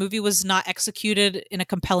important. The movie was not executed in a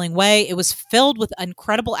compelling way. It was filled with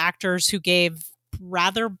incredible actors who gave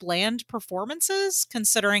rather bland performances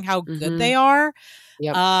considering how good they are.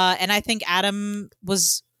 Yep. And I think Adam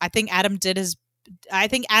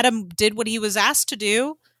did what he was asked to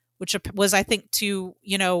do, which was, I think, to,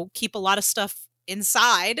 keep a lot of stuff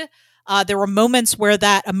inside. There were moments where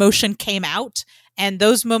that emotion came out, and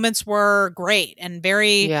those moments were great and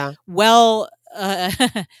very well.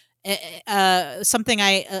 Something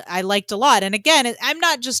I liked a lot. And again, I'm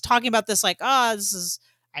not just talking about this like, I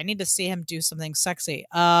need to see him do something sexy.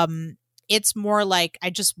 It's more like I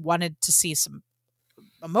just wanted to see some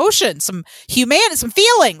emotion, some humanity, some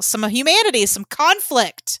feelings, some humanity, some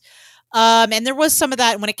conflict. And there was some of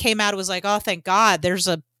that when it came out. It was like, oh, thank God, there's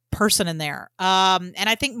a person in there. And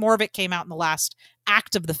I think more of it came out in the last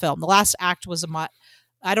act of the film. The last act was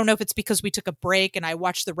I don't know if it's because we took a break and I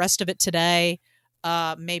watched the rest of it today.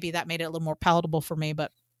 Maybe that made it a little more palatable for me.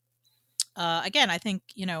 But again, I think,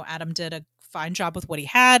 Adam did a fine job with what he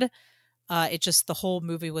had. The whole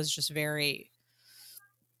movie was just very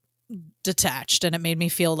detached, and it made me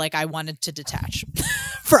feel like I wanted to detach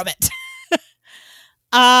from it.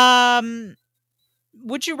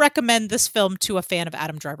 Would you recommend this film to a fan of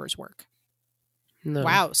Adam Driver's work? No.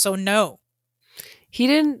 Wow. So no. He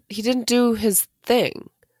didn't do his thing.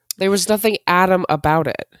 There was nothing Adam about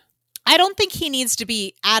it. I don't think he needs to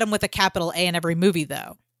be Adam with a capital A in every movie,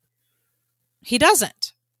 though. He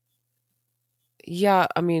doesn't. Yeah,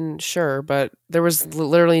 I mean, sure, but there was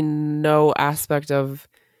literally no aspect of.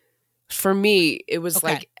 For me, it was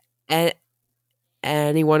like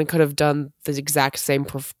anyone could have done the exact same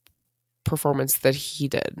performance that he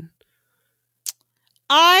did.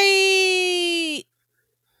 I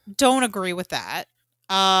don't agree with that.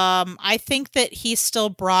 I think that he still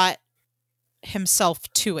brought himself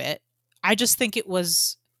to it. I just think it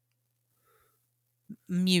was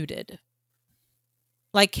muted.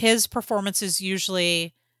 Like, his performance is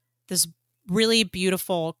usually this really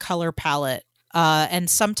beautiful color palette. And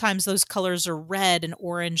sometimes those colors are red and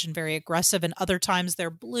orange and very aggressive, and other times they're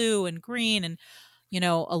blue and green and,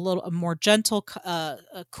 a little more gentle,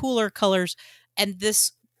 cooler colors. And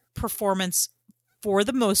this performance, for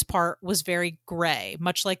the most part, was very gray,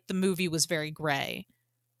 much like the movie was very gray,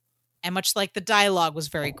 and much like the dialogue was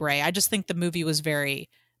very gray. I just think the movie was very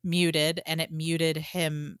muted, and it muted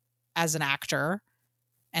him as an actor.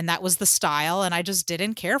 and that was the style, and I just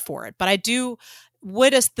didn't care for it. But I do.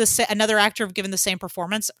 Would another actor have given the same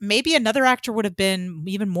performance? Maybe another actor would have been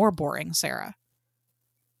even more boring, Sarah.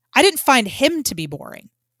 I didn't find him to be boring,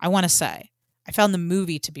 I want to say. I found the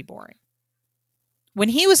movie to be boring. When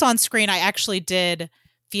he was on screen, I actually did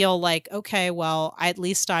feel like, okay, well, at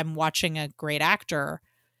least I'm watching a great actor.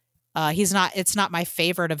 It's not my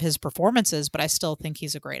favorite of his performances, but I still think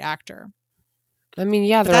he's a great actor. I mean,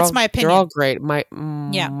 yeah, that's my opinion. They're all great.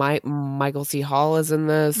 Michael C. Hall is in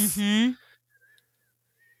this. Mm-hmm.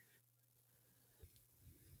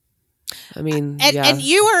 I mean, and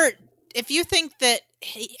you are, if you think that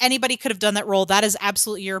anybody could have done that role, that is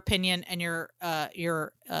absolutely your opinion, and your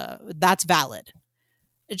that's valid.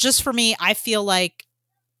 Just for me, I feel like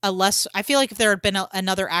if there had been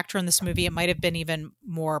another actor in this movie, it might have been even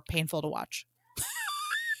more painful to watch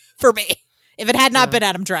for me if it had not been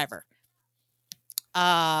Adam Driver.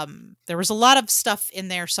 There was a lot of stuff in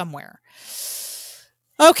there somewhere.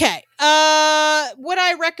 Okay. Would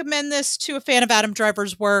I recommend this to a fan of Adam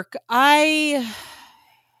Driver's work? I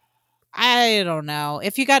don't know.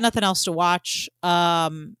 If you got nothing else to watch,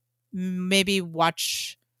 maybe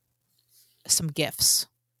watch some GIFs.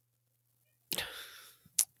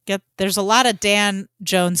 There's a lot of Dan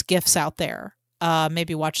Jones GIFs out there.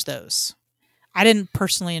 Maybe watch those. I didn't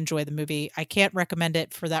personally enjoy the movie. I can't recommend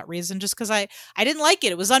it for that reason, just because I didn't like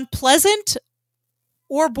it. It was unpleasant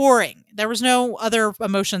or boring. There was no other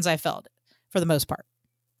emotions I felt for the most part.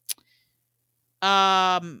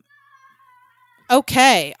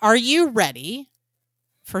 Okay. Are you ready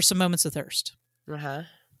for some moments of thirst? Uh-huh.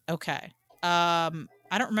 Okay.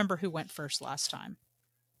 I don't remember who went first last time.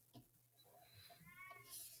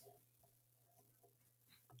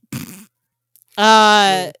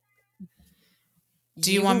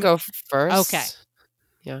 Do you want to go first? Okay.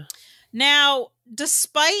 Yeah. Now,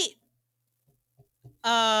 despite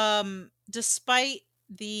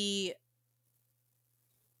the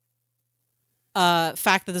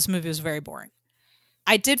fact that this movie was very boring,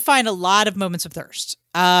 I did find a lot of moments of thirst.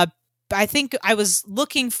 I think I was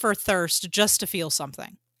looking for thirst just to feel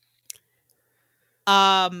something.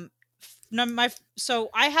 So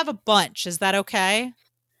I have a bunch. Is that okay?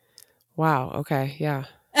 Wow. Okay. Yeah.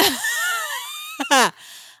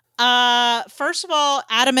 First of all,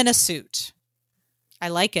 Adam in a suit. I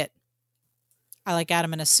like it. I like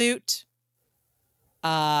Adam in a suit.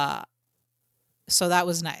 So that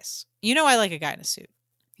was nice. You know, I like a guy in a suit.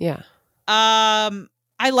 Yeah.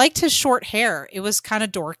 I liked his short hair. It was kind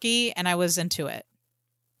of dorky, and I was into it.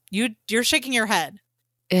 You're shaking your head.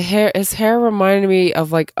 His hair reminded me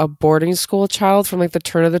of like a boarding school child from like the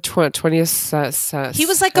turn of the 20th century. He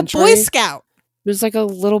was like a Boy Scout. It was like a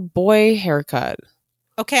little boy haircut.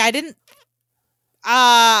 Okay, I didn't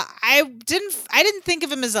think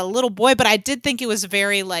of him as a little boy, but I did think it was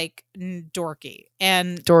very like dorky.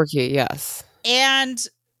 Yes. And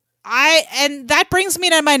that brings me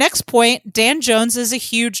to my next point. Dan Jones is a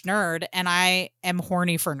huge nerd, and I am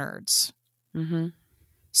horny for nerds. Mm-hmm.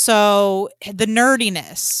 So the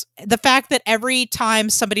nerdiness, the fact that every time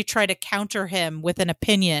somebody tried to counter him with an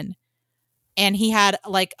opinion, and he had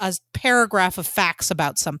like a paragraph of facts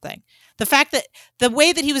about something, the fact that the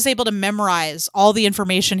way that he was able to memorize all the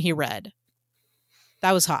information he read,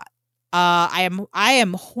 that was hot. I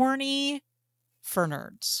am horny for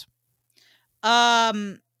nerds.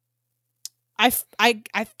 I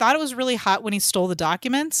thought it was really hot when he stole the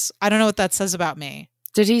documents. I don't know what that says about me.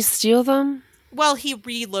 Did he steal them? Well, he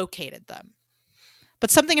relocated them. But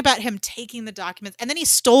something about him taking the documents, and then he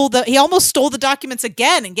almost stole the documents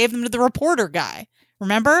again and gave them to the reporter guy.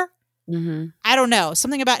 Remember? Mm-hmm. I don't know.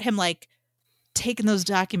 Something about him like taking those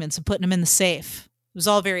documents and putting them in the safe. It was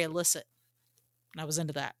all very illicit. And I was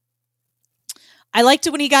into that. I liked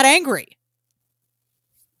it when he got angry.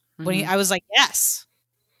 Mm-hmm. I was like, yes,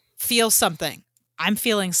 feel something. I'm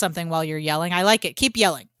feeling something while you're yelling. I like it. Keep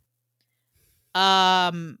yelling.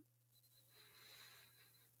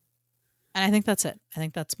 And I think that's it. I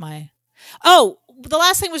think that's my... Oh, the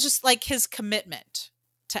last thing was just like his commitment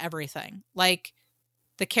to everything. Like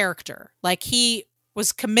the character. Like he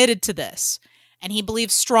was committed to this, and he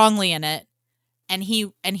believed strongly in it, and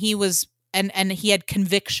he had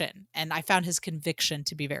conviction, and I found his conviction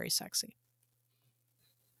to be very sexy.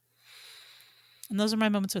 And those are my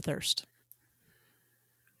moments of thirst.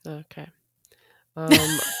 Okay.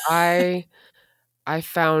 I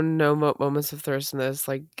found no moments of thirst in this.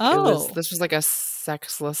 Like, this was like a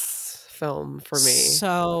sexless film for me.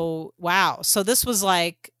 So, wow. So this was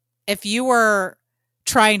like, if you were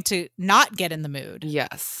trying to not get in the mood,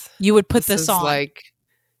 yes, you would put this on. Like,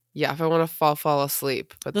 yeah, if I want to fall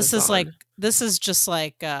asleep, put this is on. this is just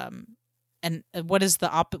like And what is the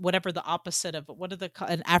whatever the opposite of what are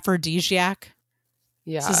an aphrodisiac?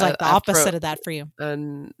 Yeah, this is like the opposite of that for you.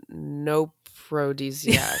 No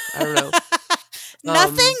aphrodisiac. I don't know.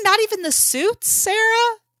 Nothing. Not even the suits,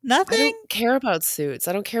 Sarah. Nothing. I don't care about suits.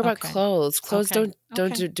 I don't care about clothes. Clothes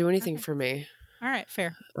don't do anything for me. All right,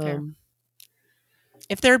 fair.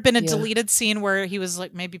 If there had been a deleted scene where he was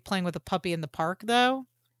like maybe playing with a puppy in the park, though,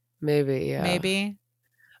 maybe.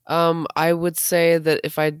 I would say that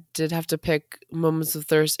if I did have to pick moments of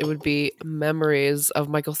thirst, it would be memories of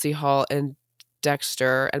Michael C. Hall and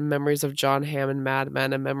Dexter, and memories of John Hamm and Mad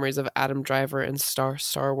Men, and memories of Adam Driver and Star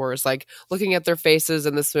Wars. Like, looking at their faces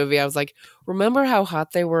in this movie, I was like, remember how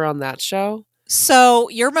hot they were on that show? So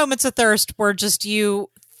your moments of thirst were just you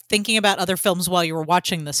thinking about other films while you were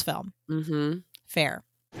watching this film. Mm-hmm. Fair.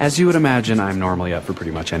 As you would imagine, I'm normally up for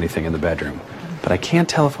pretty much anything in the bedroom, but I can't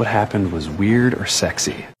tell if what happened was weird or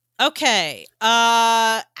sexy. Okay.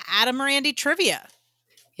 Adam Randy trivia.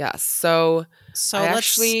 Yes. So I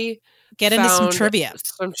actually get into some trivia.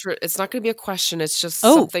 It's not going to be a question. It's just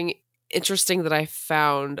something interesting that I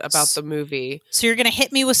found about the movie. So you're going to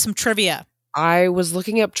hit me with some trivia. I was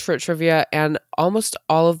looking up trivia, and almost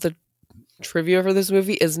all of the trivia for this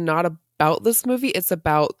movie is not about this movie. It's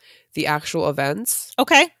about the actual events.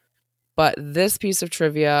 Okay. But this piece of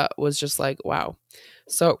trivia was just like, wow.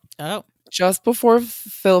 So just before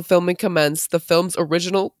filming commenced, the film's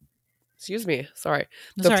original... The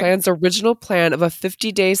plan's original plan of a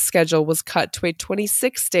 50-day schedule was cut to a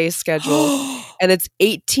 26-day schedule, and its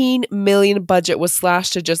 $18 million budget was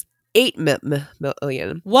slashed to just $8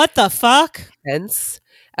 million. What the fuck? Hence,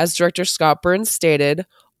 as director Scott Burns stated,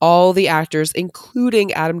 all the actors,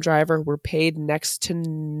 including Adam Driver, were paid next to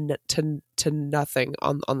nothing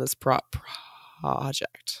on this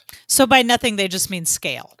project. So by nothing, they just mean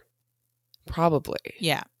scale. Probably.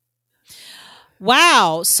 Yeah.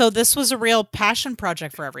 Wow. So this was a real passion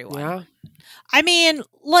project for everyone. Yeah. I mean,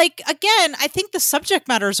 like, again, I think the subject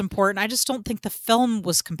matter is important. I just don't think the film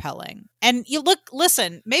was compelling. And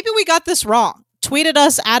listen, maybe we got this wrong. Tweeted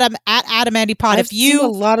us, Adam at AdamAndyPod. I've seen a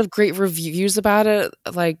lot of great reviews about it.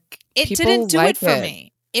 Like, it didn't do it for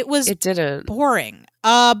me. It didn't boring.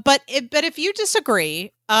 But if you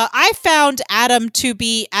disagree, I found Adam to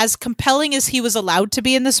be as compelling as he was allowed to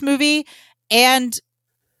be in this movie, and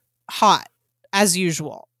hot as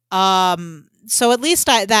usual. So at least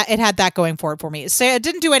it had that going for it for me. So it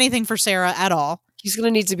didn't do anything for Sarah at all. He's gonna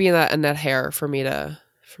need to be in that hair for me to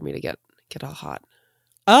get all hot.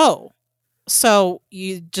 Oh, so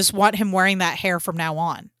you just want him wearing that hair from now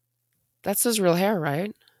on? That's his real hair,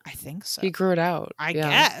 right? I think so. He grew it out. I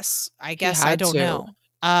guess. I don't know.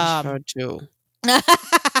 Had to.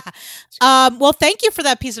 Well, thank you for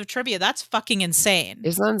that piece of trivia. That's fucking insane.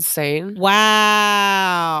 Isn't that insane?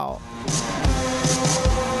 Wow.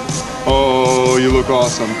 Oh, you look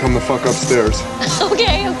awesome. Come the fuck upstairs.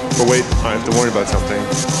 Okay. But wait, I have to warn you about something.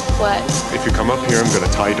 What? If you come up here, I'm going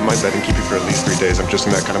to tie you to my bed and keep you for at least 3 days. I'm just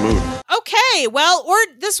in that kind of mood. Okay, well,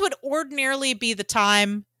 this would ordinarily be the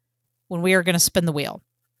time when we are going to spin the wheel.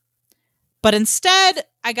 But instead,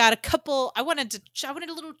 I got a couple. I wanted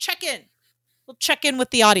a little check-in. We'll check in with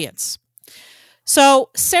the audience. So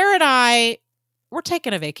Sarah and I, we're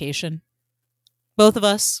taking a vacation. Both of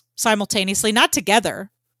us simultaneously, not together.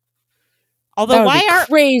 Although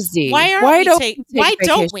crazy. Why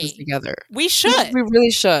don't we together? We should. We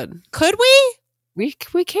really should. Could we?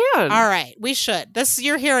 We can. All right, we should.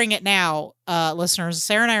 You're hearing it now, listeners.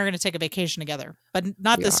 Sarah and I are going to take a vacation together, but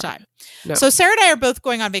not this time. No. So Sarah and I are both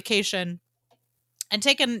going on vacation and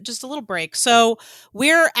taking just a little break. So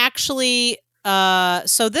we're actually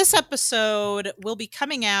so this episode will be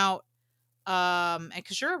coming out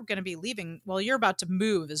because you're going to be leaving. Well, you're about to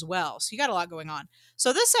move as well, so you got a lot going on.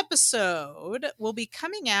 So this episode will be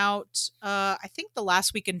coming out I think the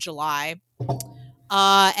last week in July.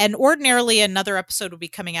 And ordinarily another episode will be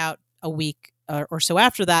coming out a week or so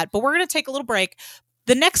after that, but we're going to take a little break.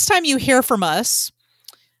 The next time you hear from us,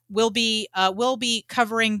 we'll be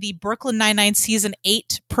covering the Brooklyn Nine-Nine Season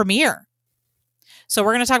 8 premiere. So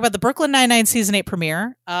we're going to talk about the Brooklyn Nine-Nine Season 8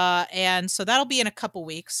 premiere. And so that'll be in a couple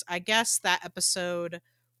weeks. I guess that episode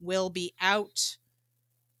will be out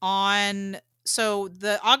on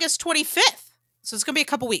the August 25th. So it's going to be a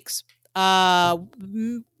couple weeks.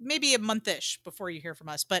 Maybe a month-ish before you hear from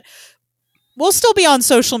us, but we'll still be on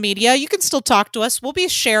social media. You can still talk to us. We'll be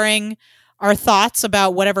sharing our thoughts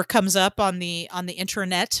about whatever comes up on the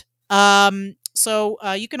internet. So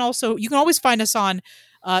you can always find us on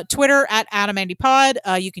Twitter at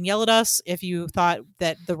AdamAndyPod. You can yell at us if you thought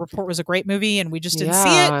that The Report was a great movie and we just didn't see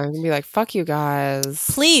it. I'm gonna be like, fuck you guys.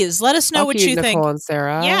 Please let us know what you Nicole think. And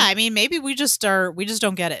Sarah. Yeah, I mean, maybe we just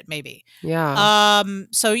don't get it. Maybe. Yeah.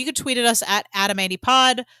 So you can tweet at us at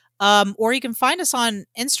AdamAndyPod. Or you can find us on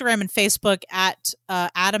Instagram and Facebook at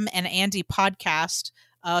Adam and Andy Podcast.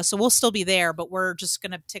 So we'll still be there, but we're just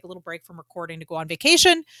going to take a little break from recording to go on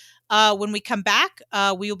vacation. When we come back,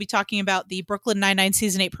 we will be talking about the Brooklyn Nine-Nine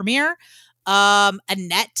Season 8 premiere.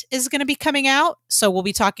 Annette is going to be coming out. So we'll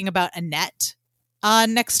be talking about Annette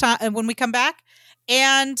next time when we come back.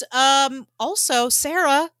 And also,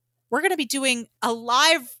 Sarah, we're going to be doing a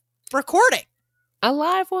live recording. A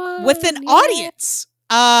live one. With an audience.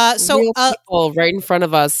 Real people right in front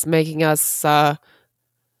of us, making us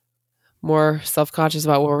more self-conscious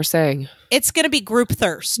about what we're saying. It's going to be group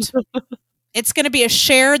thirst. It's going to be a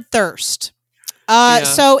shared thirst.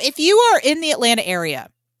 So if you are in the Atlanta area,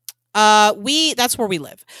 that's where we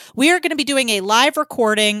live. We are going to be doing a live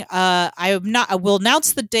recording. I will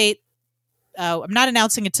announce the date. I'm not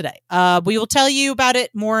announcing it today. We will tell you about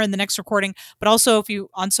it more in the next recording, but also if you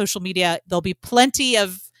on social media, there'll be plenty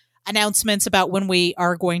of announcements about when we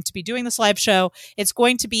are going to be doing this live show. It's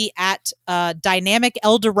going to be at Dynamic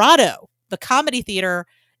El Dorado, the comedy theater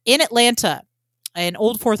in Atlanta, in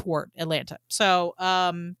Old Fourth Ward, Atlanta. So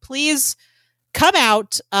please come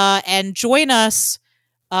out and join us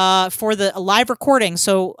for the live recording.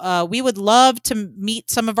 So we would love to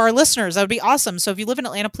meet some of our listeners. That would be awesome. So if you live in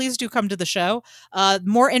Atlanta, please do come to the show.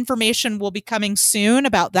 More information will be coming soon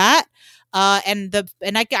about that. I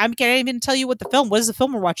can't even tell you what what is the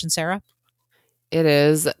film we're watching, Sarah? It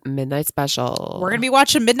is Midnight Special. We're going to be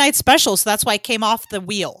watching Midnight Special. So that's why I came off the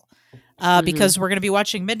wheel. Because we're going to be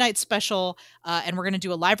watching Midnight Special and we're going to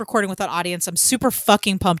do a live recording with an audience. I'm super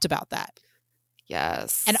fucking pumped about that.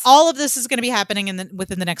 Yes. And all of this is going to be happening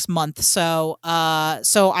within the next month. So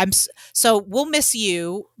we'll miss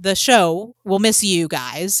you. The show will miss you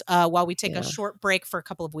guys while we take a short break for a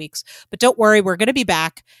couple of weeks. But don't worry, we're going to be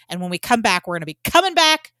back. And when we come back, we're going to be coming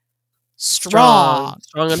back strong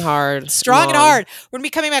and hard. Strong and hard. We're going to be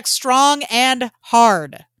coming back strong and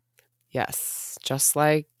hard. Yes. Just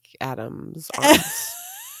like Adam's arms.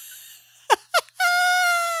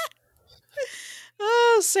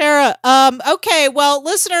 Oh, Sarah. Okay. Well,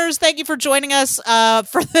 listeners, thank you for joining us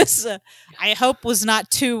for this. I hope was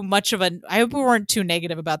not too much of I hope we weren't too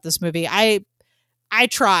negative about this movie. I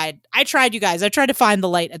tried, you guys. I tried to find the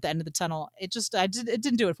light at the end of the tunnel. It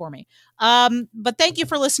didn't do it for me. But thank you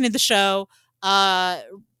for listening to the show.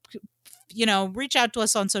 Reach out to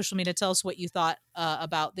us on social media. Tell us what you thought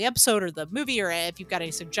about the episode or the movie, or if you've got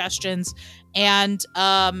any suggestions. And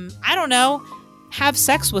I don't know. Have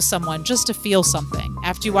sex with someone just to feel something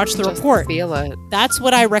after you watch the report. Feel it. That's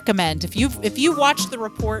what I recommend. If you watch the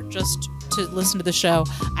report just to listen to the show,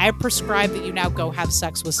 I prescribe that you now go have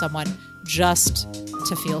sex with someone just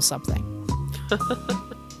to feel something.